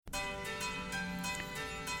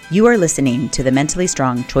You are listening to the Mentally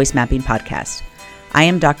Strong Choice Mapping Podcast. I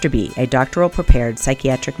am Dr. B, a doctoral prepared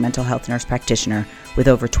psychiatric mental health nurse practitioner with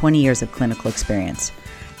over 20 years of clinical experience.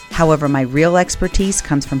 However, my real expertise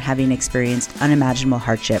comes from having experienced unimaginable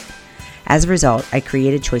hardship. As a result, I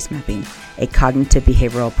created choice mapping, a cognitive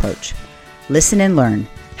behavioral approach. Listen and learn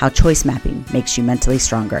how choice mapping makes you mentally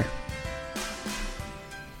stronger.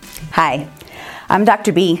 Hi, I'm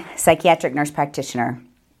Dr. B, psychiatric nurse practitioner.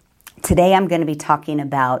 Today I'm going to be talking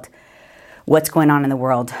about what's going on in the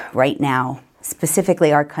world right now,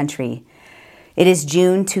 specifically our country. It is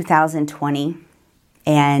June 2020,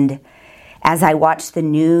 and as I watch the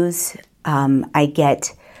news, I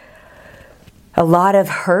get a lot of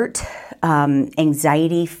hurt,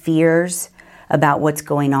 anxiety, fears about what's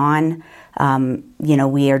going on.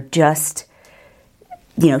 We are just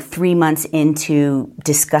 3 months into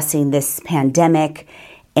discussing this pandemic,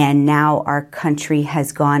 and now our country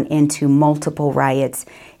has gone into multiple riots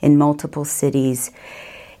in multiple cities.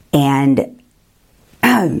 And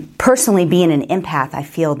personally, being an empath, I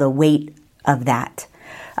feel the weight of that.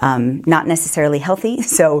 Not necessarily healthy,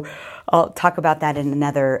 so I'll talk about that in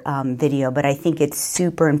another video, but I think it's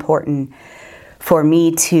super important for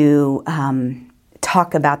me to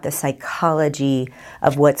talk about the psychology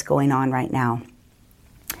of what's going on right now.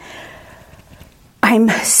 I'm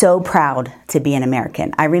so proud to be an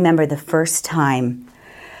American. I remember the first time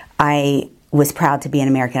I was proud to be an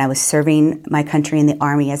American. I was serving my country in the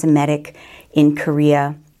Army as a medic in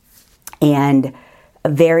Korea, and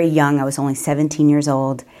very young. I was only 17 years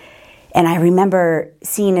old. And I remember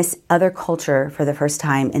seeing this other culture for the first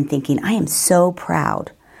time and thinking, I am so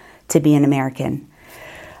proud to be an American.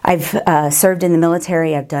 I've served in the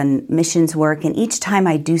military, I've done missions work, and each time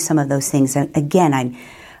I do some of those things, again,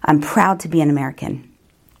 I'm proud to be an American.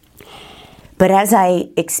 But as I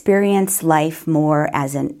experience life more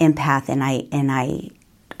as an empath and I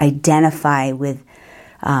identify with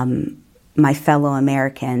my fellow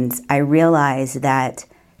Americans, I realize that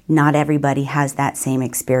not everybody has that same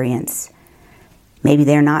experience. Maybe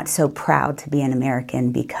they're not so proud to be an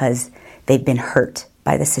American because they've been hurt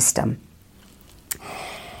by the system.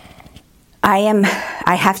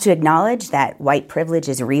 I have to acknowledge that white privilege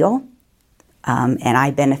is real. And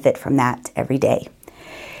I benefit from that every day.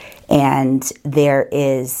 And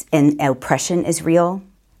oppression is real.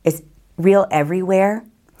 It's real everywhere.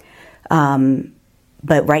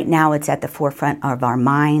 But right now it's at the forefront of our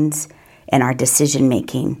minds and our decision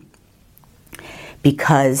making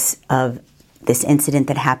because of this incident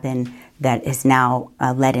that happened that has now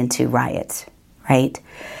led into riots, right?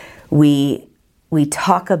 We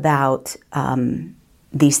talk about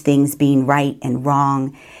these things being right and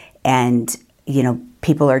wrong, and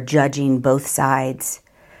people are judging both sides.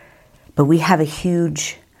 But we have a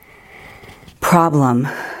huge problem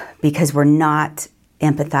because we're not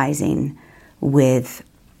empathizing with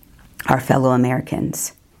our fellow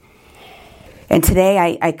Americans. And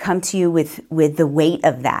today I come to you with the weight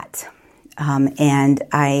of that. And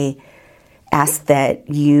I ask that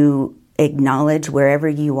you acknowledge wherever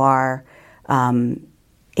you are in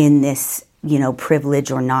this,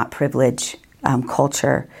 privilege or not privilege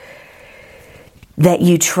culture, that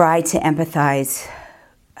you try to empathize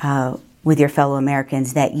with your fellow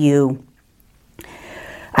Americans, that you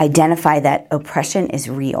identify that oppression is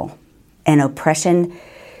real. And oppression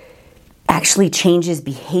actually changes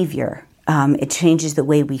behavior. It changes the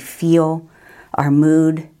way we feel, our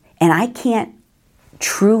mood. And I can't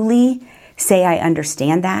truly say I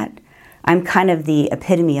understand that. I'm kind of the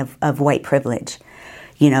epitome of white privilege.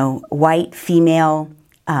 White, female,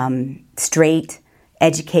 straight,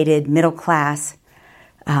 educated, middle class.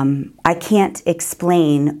 I can't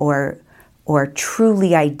explain or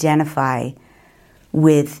truly identify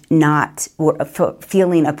with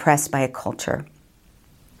feeling oppressed by a culture.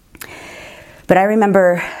 But I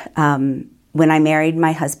remember when I married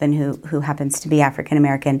my husband, who happens to be African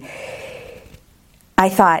American, I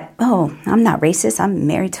thought, oh, I'm not racist. I'm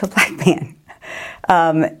married to a black man.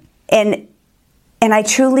 And I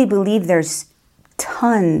truly believe there's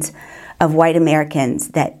tons of white Americans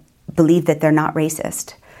that believe that they're not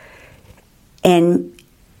racist. And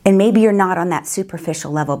maybe you're not on that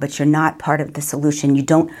superficial level, but you're not part of the solution. You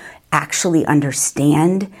don't actually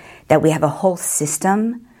understand that we have a whole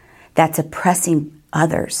system that's oppressing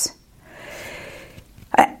others.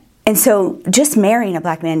 And so just marrying a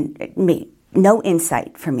black man made no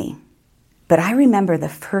insight for me. But I remember the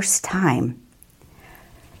first time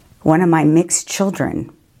one of my mixed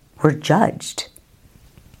children were judged.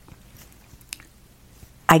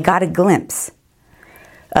 I got a glimpse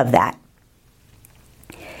of that.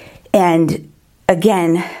 And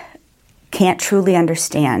again, can't truly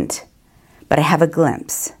understand, but I have a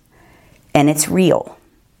glimpse. and it's real.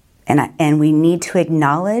 And we need to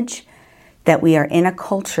acknowledge that we are in a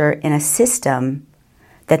culture, in a system,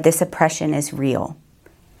 that this oppression is real.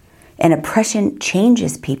 And oppression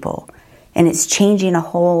changes people, and it's changing a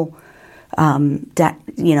whole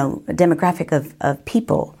demographic of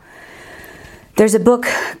people. There's a book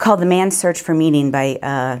called The Man's Search for Meaning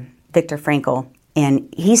by Viktor Frankl, and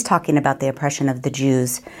he's talking about the oppression of the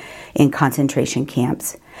Jews in concentration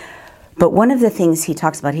camps. But one of the things he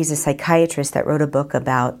talks about, he's a psychiatrist that wrote a book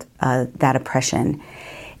about that oppression.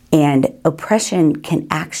 And oppression can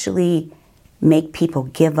actually make people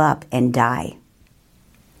give up and die,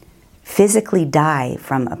 physically die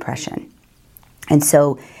from oppression. And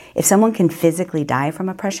so if someone can physically die from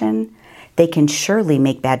oppression, they can surely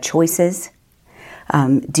make bad choices,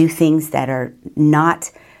 do things that are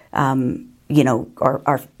not,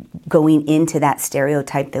 are going into that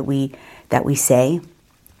stereotype that we say.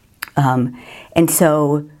 And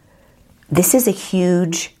so this is a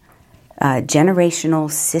huge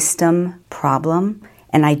generational system problem,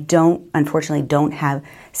 and I unfortunately don't have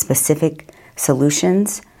specific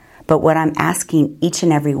solutions, but what I'm asking each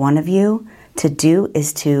and every one of you to do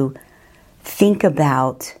is to think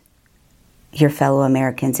about your fellow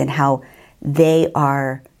Americans and how they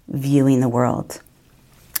are viewing the world.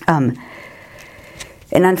 And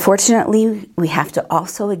unfortunately, we have to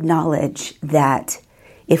also acknowledge that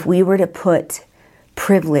if we were to put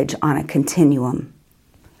privilege on a continuum,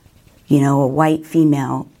 a white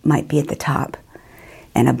female might be at the top,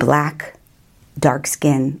 and a black,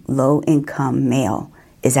 dark-skinned, low-income male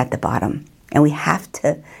is at the bottom. And we have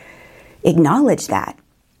to acknowledge that.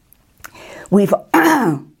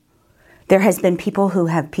 There has been people who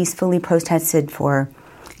have peacefully protested for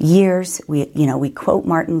years. We quote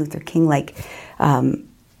Martin Luther King like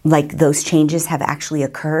those changes have actually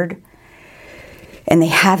occurred. And they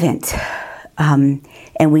haven't. And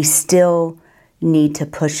we still need to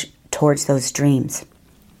push towards those dreams.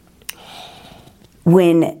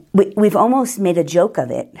 When we've almost made a joke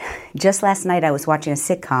of it. Just last night I was watching a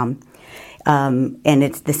sitcom, and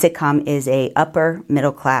the sitcom is a upper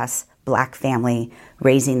middle class black family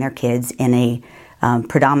raising their kids in a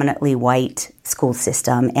predominantly white school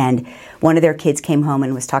system. And one of their kids came home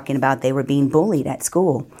and was talking about they were being bullied at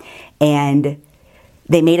school. And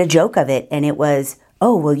they made a joke of it, and it was,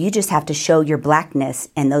 oh, well, you just have to show your blackness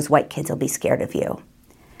and those white kids will be scared of you.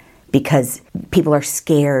 Because people are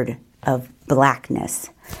scared of blackness.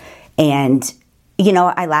 And,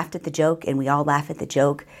 I laughed at the joke, and we all laugh at the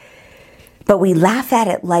joke. But we laugh at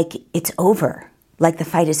it like it's over, like the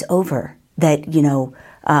fight is over. That,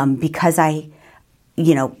 because I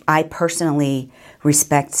personally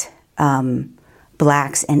respect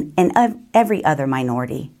blacks and every other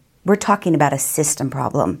minority. We're talking about a system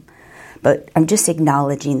problem. But I'm just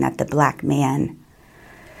acknowledging that the black man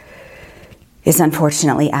is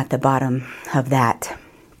unfortunately at the bottom of that.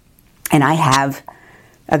 And I have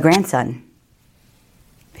a grandson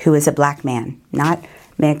who is a black man, not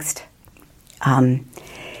mixed. And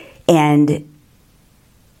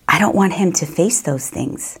I don't want him to face those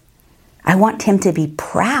things. I want him to be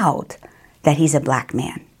proud that he's a black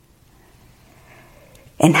man.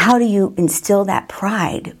 And how do you instill that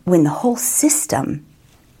pride when the whole system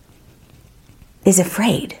is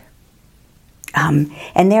afraid?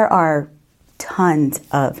 And there are tons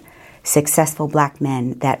of successful black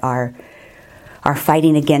men that are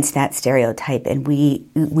fighting against that stereotype, and we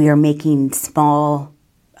are making small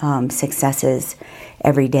successes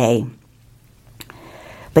every day.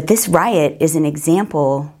 But this riot is an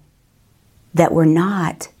example that we're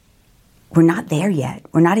not there yet.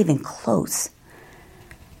 We're not even close.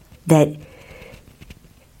 That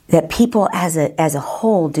people as a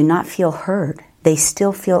whole do not feel heard. They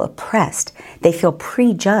still feel oppressed. They feel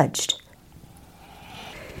prejudged.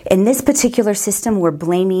 In this particular system, we're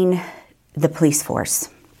blaming the police force.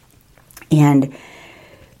 And,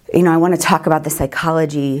 I want to talk about the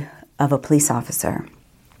psychology of a police officer.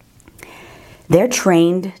 They're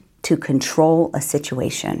trained to control a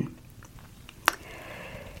situation.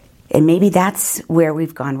 And maybe that's where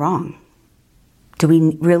we've gone wrong. Do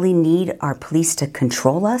we really need our police to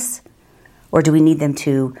control us? Or do we need them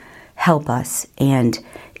to help us and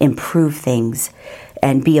improve things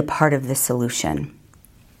and be a part of the solution?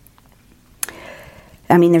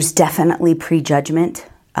 There's definitely prejudgment,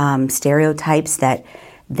 stereotypes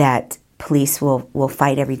that police will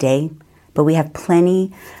fight every day. But we have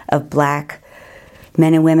plenty of black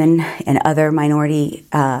men and women and other minority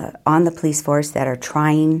on the police force that are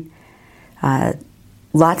trying.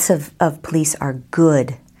 Lots of police are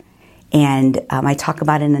good. And I talk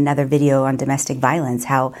about in another video on domestic violence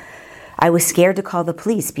how I was scared to call the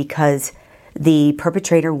police because the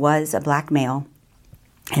perpetrator was a black male,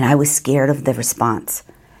 and I was scared of the response,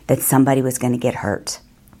 that somebody was going to get hurt.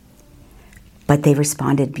 But they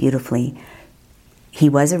responded beautifully. He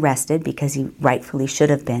was arrested because he rightfully should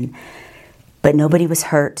have been, but nobody was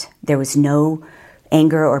hurt. There was no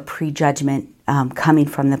anger or prejudgment coming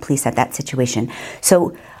from the police at that situation.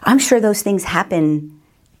 So I'm sure those things happen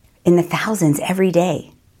in the thousands every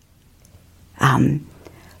day.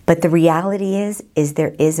 But the reality is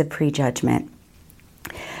there is a prejudgment.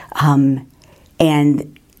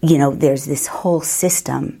 And, you know, there's this whole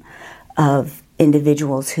system of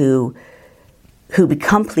individuals who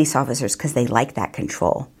become police officers because they like that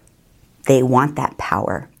control. They want that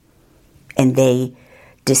power. And they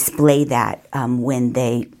display that when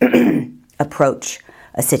they approach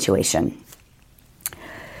a situation.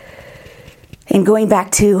 And going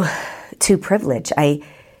back to privilege, I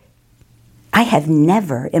have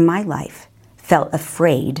never in my life felt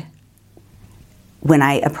afraid when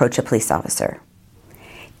I approach a police officer.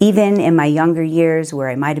 Even in my younger years where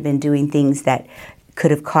I might have been doing things that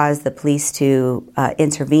could have caused the police to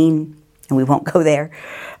intervene, and we won't go there,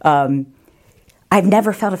 I've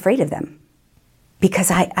never felt afraid of them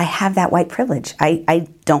because I have that white privilege. I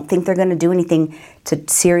don't think they're going to do anything to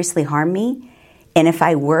seriously harm me. And if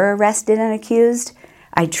I were arrested and accused,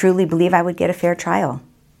 I truly believe I would get a fair trial.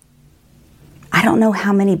 I don't know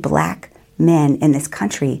how many black men in this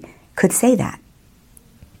country could say that.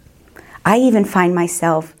 I even find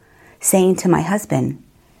myself saying to my husband,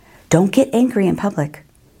 don't get angry in public.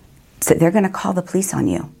 So they're going to call the police on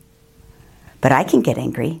you. But I can get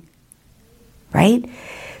angry, right?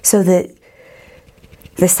 So the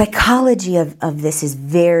psychology of this is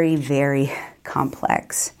very, very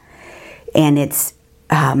complex. And it's,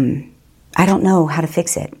 I don't know how to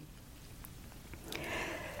fix it.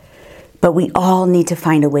 But we all need to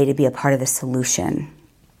find a way to be a part of the solution.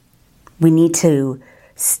 We need to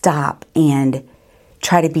stop and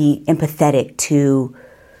try to be empathetic to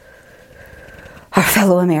our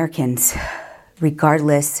fellow Americans,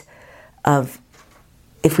 regardless of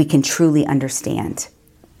if we can truly understand.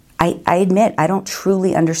 I admit I don't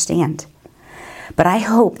truly understand. But I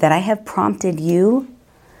hope that I have prompted you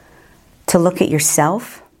to look at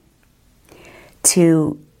yourself,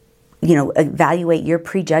 to, you know, evaluate your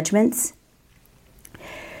prejudgments,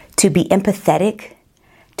 to be empathetic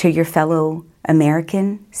to your fellow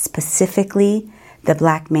American, specifically the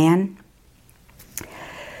black man.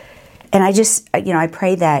 And I just, you know, I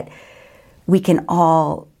pray that we can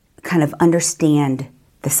all kind of understand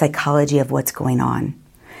the psychology of what's going on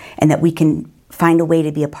and that we can find a way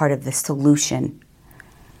to be a part of the solution.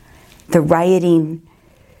 The rioting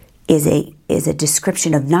is a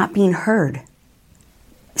description of not being heard.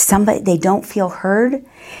 They don't feel heard,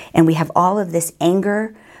 and we have all of this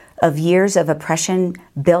anger of years of oppression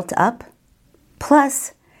built up.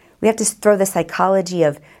 Plus, we have to throw the psychology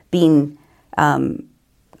of being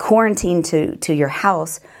quarantined to your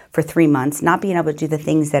house for 3 months, not being able to do the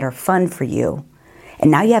things that are fun for you.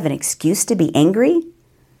 And now you have an excuse to be angry?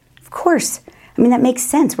 Of course. I mean, that makes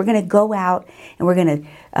sense. We're going to go out and we're going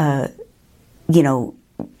to,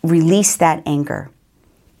 release that anger.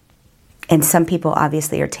 And some people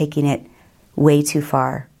obviously are taking it way too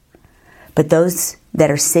far. But those that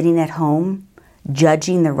are sitting at home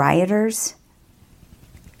judging the rioters,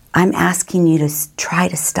 I'm asking you to try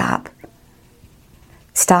to stop.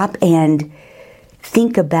 Stop and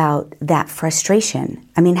think about that frustration.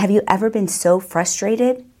 I mean, have you ever been so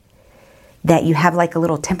frustrated that you have like a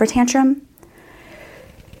little temper tantrum?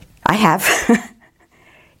 I have.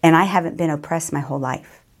 And I haven't been oppressed my whole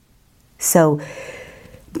life. So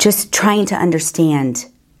just trying to understand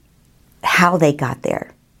how they got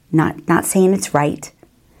there. Not saying it's right,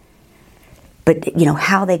 but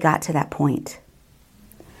how they got to that point.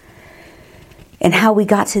 And how we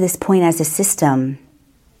got to this point as a system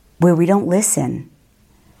where we don't listen,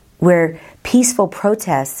 where peaceful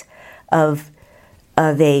protests of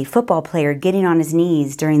a football player getting on his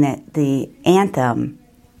knees during the anthem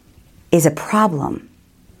is a problem.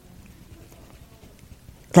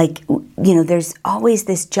 Like, there's always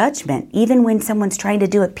this judgment, even when someone's trying to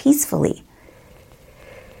do it peacefully.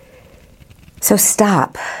 So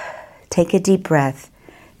stop, take a deep breath,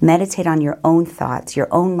 meditate on your own thoughts, your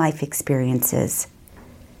own life experiences.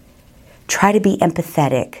 Try to be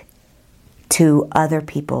empathetic to other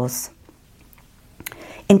people's,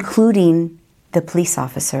 including the police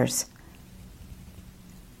officers.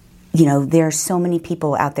 There are so many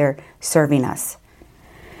people out there serving us.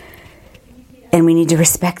 And we need to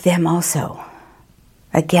respect them also.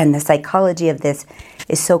 Again, the psychology of this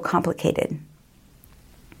is so complicated.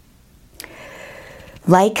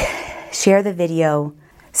 Like, share the video,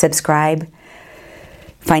 subscribe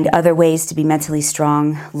find other ways to be mentally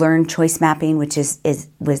strong, learn choice mapping, which is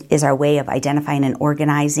our way of identifying and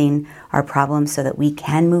organizing our problems so that we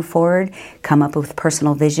can move forward, come up with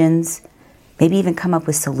personal visions, maybe even come up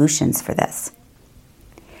with solutions for this.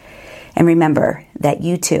 And remember that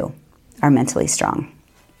you too are mentally strong.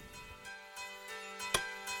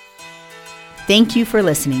 Thank you for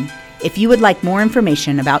listening. If you would like more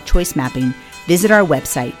information about choice mapping, visit our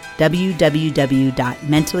website,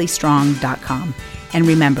 www.mentallystrong.com. And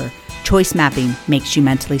remember, choice mapping makes you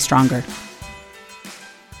mentally stronger.